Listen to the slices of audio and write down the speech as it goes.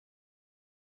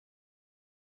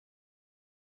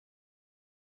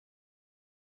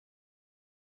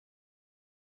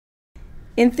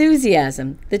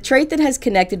Enthusiasm, the trait that has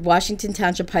connected Washington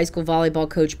Township High School volleyball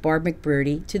coach Barb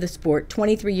Mcbrearty to the sport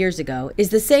 23 years ago,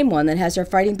 is the same one that has her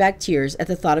fighting back tears at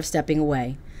the thought of stepping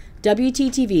away.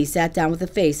 WTTV sat down with the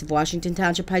face of Washington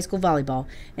Township High School volleyball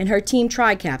and her team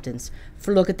tri-captains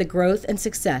for a look at the growth and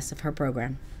success of her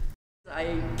program.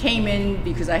 I came in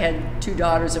because I had two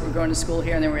daughters that were going to school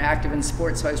here and they were active in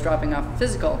sports, so I was dropping off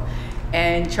physical.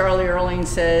 And Charlie Erling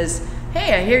says,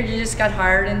 "Hey, I hear you just got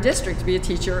hired in district to be a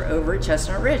teacher over at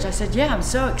Chestnut Ridge." I said, "Yeah, I'm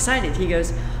so excited." He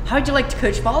goes, "How'd you like to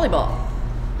coach volleyball?"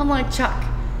 I'm like, "Chuck,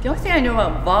 the only thing I know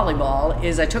about volleyball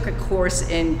is I took a course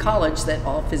in college that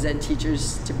all phys ed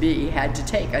teachers to be had to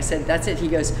take." I said, "That's it." He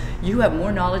goes, "You have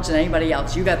more knowledge than anybody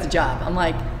else. You got the job." I'm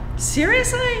like,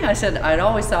 "Seriously?" I said, "I'd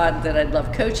always thought that I'd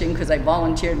love coaching because I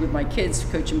volunteered with my kids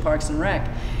coaching Parks and Rec."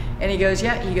 And he goes,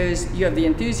 "Yeah," he goes, "you have the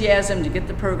enthusiasm to get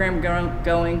the program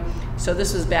going." So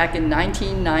this was back in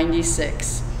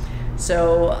 1996.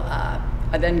 So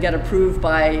I then got approved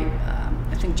by,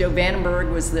 I think Joe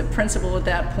Vandenberg was the principal at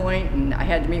that point, and I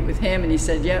had to meet with him, and he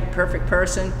said, "Yeah, perfect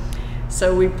person."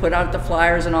 So we put out the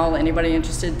flyers and all, anybody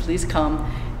interested, please come.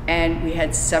 And we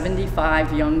had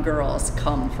 75 young girls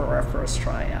come for our first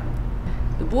tryout.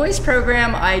 The boys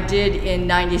program I did in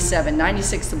 97.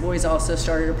 96, the boys also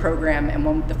started a program, and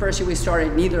when the first year we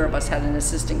started, neither of us had an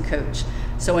assistant coach.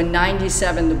 So in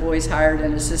 97, the boys hired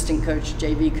an assistant coach,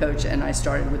 JV coach, and I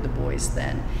started with the boys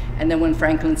then. And then when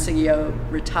Franklin Sigio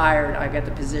retired, I got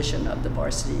the position of the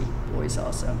varsity boys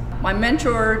also. My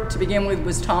mentor to begin with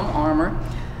was Tom Armour.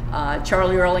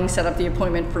 Charlie Erling set up the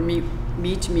appointment for me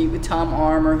to meet with Tom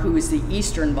Armour, who was the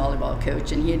Eastern volleyball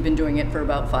coach, and he had been doing it for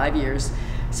about 5 years.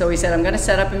 So he said, "I'm going to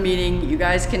set up a meeting. You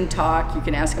guys can talk. You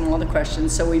can ask him all the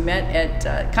questions." So we met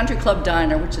at Country Club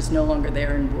Diner, which is no longer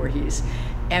there in Voorhees.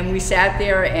 And we sat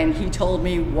there, and he told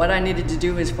me what I needed to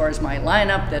do as far as my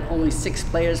lineup, that only 6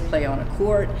 players play on a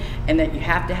court, and that you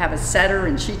have to have a setter,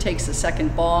 and she takes the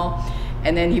second ball.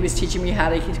 And then he was teaching me how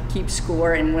to keep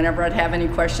score, and whenever I'd have any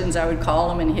questions, I would call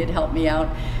him, and he'd help me out.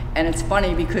 And it's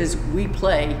funny because we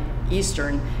play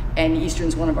Eastern, and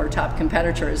Eastern's one of our top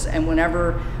competitors, and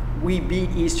whenever we beat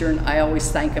Eastern, I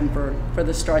always thank him for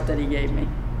the start that he gave me.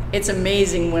 It's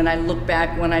amazing when I look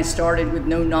back when I started with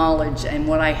no knowledge and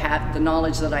what I had, the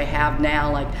knowledge that I have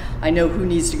now. Like, I know who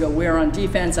needs to go where on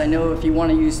defense. I know if you want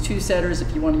to use 2 setters,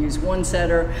 if you want to use 1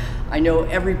 setter. I know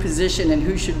every position and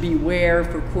who should be where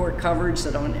for court coverage,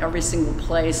 that on every single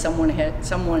play someone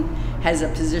has a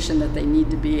position that they need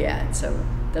to be at. So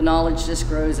the knowledge just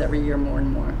grows every year more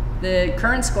and more. The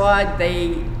current squad,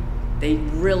 they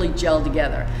really gel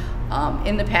together.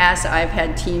 In the past, I've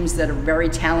had teams that are very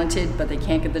talented, but they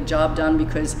can't get the job done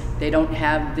because they don't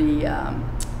have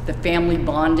the family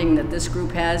bonding that this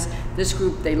group has. This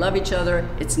group, they love each other.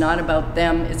 It's not about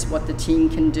them, it's what the team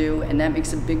can do, and that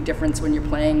makes a big difference when you're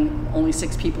playing only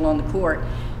 6 people on the court.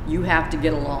 You have to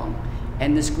get along,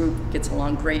 and this group gets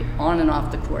along great on and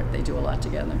off the court. They do a lot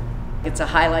together. It's a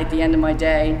highlight at the end of my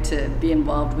day to be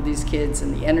involved with these kids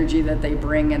and the energy that they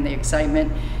bring and the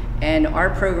excitement. And our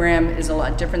program is a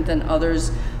lot different than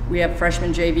others. We have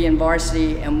freshman, JV, and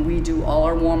varsity, and we do all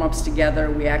our warm-ups together.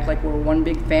 We act like we're one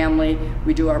big family.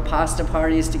 We do our pasta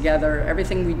parties together.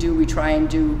 Everything we do, we try and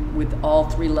do with all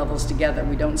 3 levels together.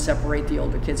 We don't separate the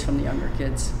older kids from the younger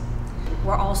kids.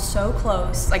 We're all so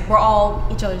close. Like, we're all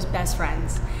each other's best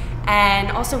friends. And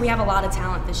also, we have a lot of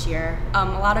talent this year. A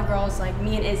lot of girls, like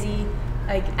me and Izzy,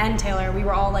 and Taylor, we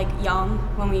were all young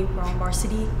when we were on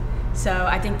varsity. So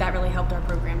I think that really helped our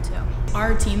program too.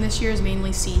 Our team this year is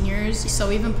mainly seniors, so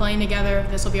we've been playing together.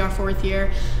 This will be our 4th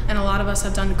year, and a lot of us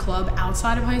have done club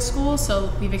outside of high school,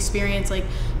 so we've experienced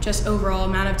just overall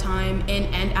amount of time in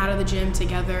and out of the gym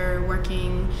together,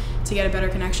 working to get a better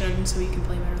connection so we can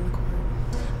play better on the court.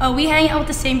 We hang out with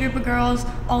the same group of girls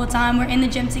all the time. We're in the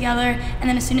gym together, and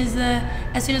then as soon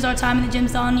as our time in the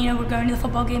gym's done, we're going to the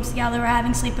football games together. We're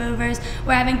having sleepovers.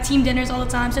 We're having team dinners all the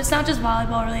time. So it's not just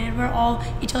volleyball related. We're all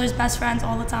each other's best friends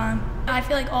all the time. I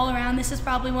feel like all around this is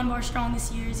probably one of our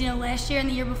strongest years. Last year and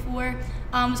the year before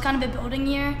was kind of a building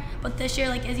year, but this year,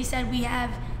 like Izzy said, we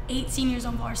have 8 seniors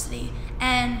on varsity,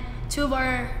 and 2 of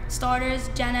our starters,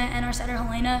 Jenna and our setter,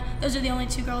 Helena, those are the only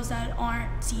 2 girls that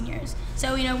aren't seniors.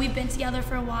 So, we've been together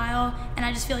for a while, and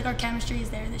I just feel like our chemistry is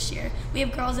there this year. We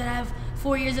have girls that have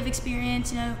 4 years of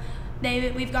experience,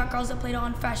 we've got girls that played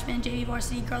on freshman, JV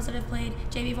varsity, girls that have played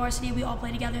JV varsity. We all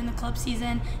play together in the club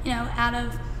season, out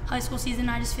of high school season.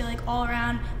 I just feel like all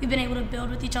around, we've been able to build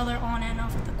with each other on and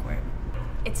off of the court.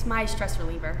 It's my stress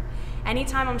reliever.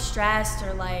 Anytime I'm stressed or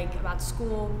about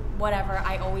school, whatever,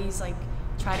 I always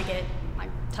try to get my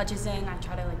touches in. I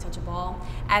try to touch a ball,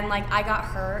 and I got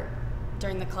hurt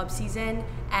during the club season,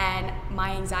 and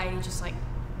my anxiety just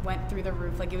went through the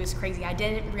roof. Like, it was crazy. I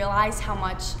didn't realize how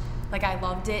much like I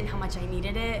loved it and how much I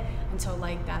needed it until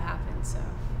like that happened. So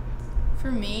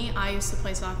for me, I used to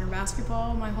play soccer and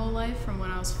basketball my whole life from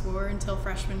when I was 4 until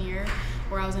freshman year,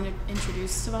 where I was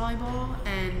introduced to volleyball.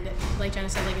 And like Jenna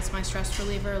said, like, it's my stress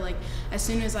reliever. Like, as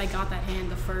soon as I got that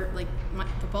hand,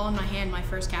 the ball in my hand, my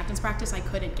first captain's practice, I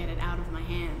couldn't get it out of my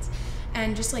hands.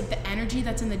 And just like the energy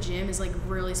that's in the gym is like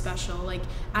really special. Like,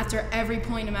 after every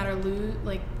point, no matter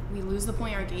we lose the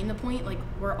point or gain the point, like,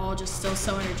 we're all just still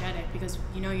so energetic because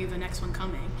you know you have the next one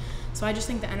coming. So I just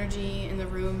think the energy in the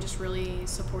room just really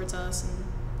supports us and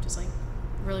just like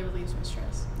really relieves my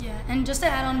stress. Yeah, and just to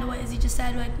add on to what Izzy just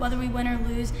said, like, whether we win or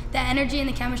lose, the energy and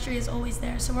the chemistry is always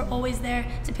there. So we're always there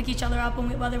to pick each other up,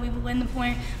 whether we win the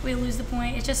point, we lose the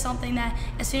point. It's just something that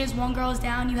as soon as one girl is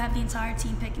down, you have the entire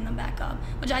team picking them back up,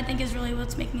 which I think is really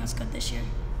what's making us good this year.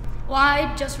 Well,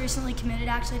 I just recently committed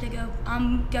actually to go.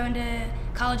 I'm going to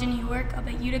college in New York up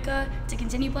at Utica to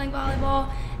continue playing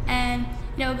volleyball. And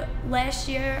you know, last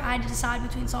year I had to decide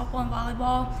between softball and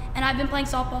volleyball, and I've been playing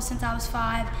softball since I was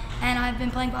 5, and I've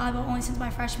been playing volleyball only since my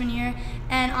freshman year.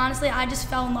 And honestly, I just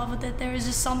fell in love with it. There was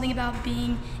just something about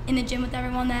being in the gym with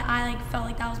everyone that I felt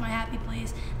like that was my happy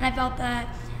place. And I felt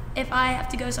that if I have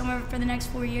to go somewhere for the next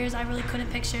 4 years, I really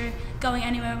couldn't picture going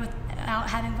anywhere without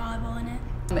having volleyball in it.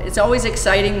 It's always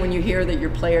exciting when you hear that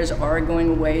your players are going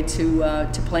away to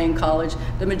play in college.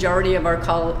 The majority of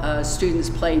our students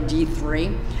play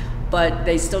D3, but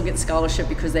they still get scholarship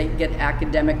because they get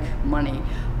academic money.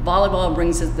 Volleyball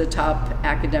brings us the top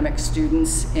academic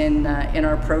students in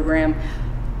our program.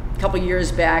 A couple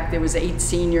years back, there was 8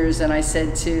 seniors, and I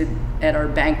said at our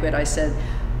banquet, I said,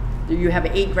 you have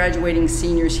 8 graduating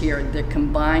seniors here. Their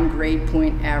combined grade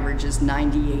point average is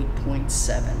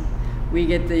 98.7. We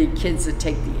get the kids that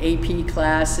take the AP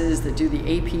classes, that do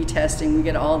the AP testing. We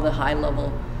get all the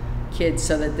high-level kids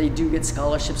so that they do get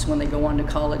scholarships when they go on to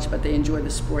college, but they enjoy the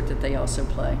sport that they also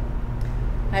play.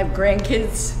 I have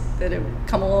grandkids that have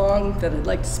come along that I'd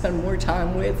like to spend more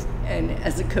time with, and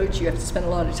as a coach, you have to spend a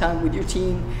lot of time with your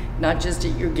team, not just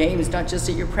at your games, not just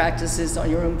at your practices, on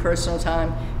your own personal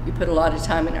time. You put a lot of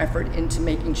time and effort into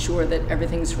making sure that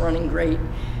everything's running great,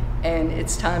 and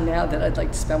it's time now that I'd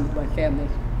like to spend with my family.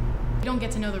 You don't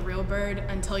get to know the real Bird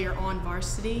until you're on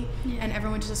varsity, and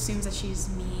everyone just assumes that she's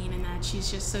mean and that she's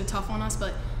just so tough on us,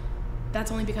 but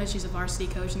that's only because she's a varsity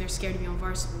coach and they're scared to be on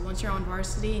varsity. Once you're on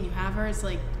varsity and you have her, it's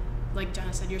like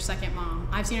Jenna said, your second mom.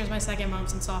 I've seen her as my second mom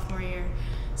since sophomore year,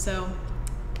 so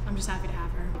I'm just happy to have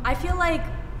her. I feel like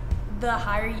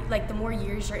the more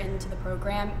years you're into the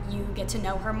program, you get to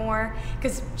know her more,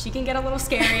 because she can get a little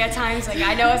scary at times. Like,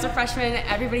 I know as a freshman,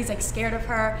 everybody's like scared of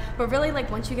her, but really, like,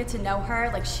 once you get to know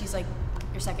her, like, she's like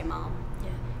your second mom.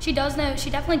 Yeah, she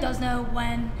definitely does know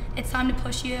when it's time to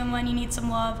push you and when you need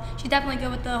some love. She's definitely good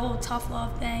with the whole tough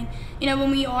love thing. You know, when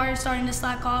we are starting to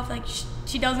slack off, like,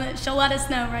 she'll let us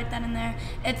know right then and there.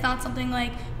 It's not something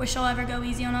like where she'll ever go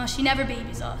easy on us. She never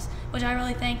babies us, which I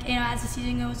really think, you know, as the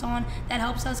season goes on, that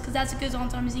helps us, because as it goes on,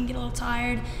 sometimes you can get a little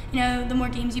tired. You know, the more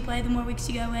games you play, the more weeks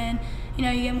you go in. You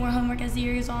know, you get more homework as the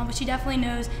year goes on, but she definitely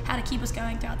knows how to keep us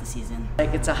going throughout the season.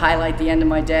 Like, it's a highlight at the end of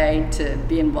my day to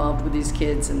be involved with these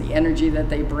kids and the energy that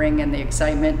they bring and the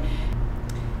excitement.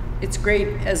 It's great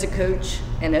as a coach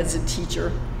and as a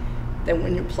teacher that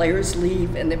when your players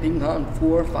leave and they've been gone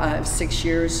 4, 5, 6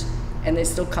 years, and they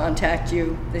still contact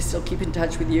you, they still keep in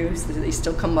touch with you, so they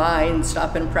still come by and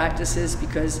stop in practices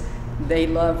because they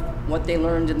love what they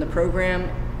learned in the program.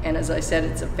 And as I said,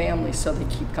 it's a family, so they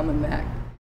keep coming back.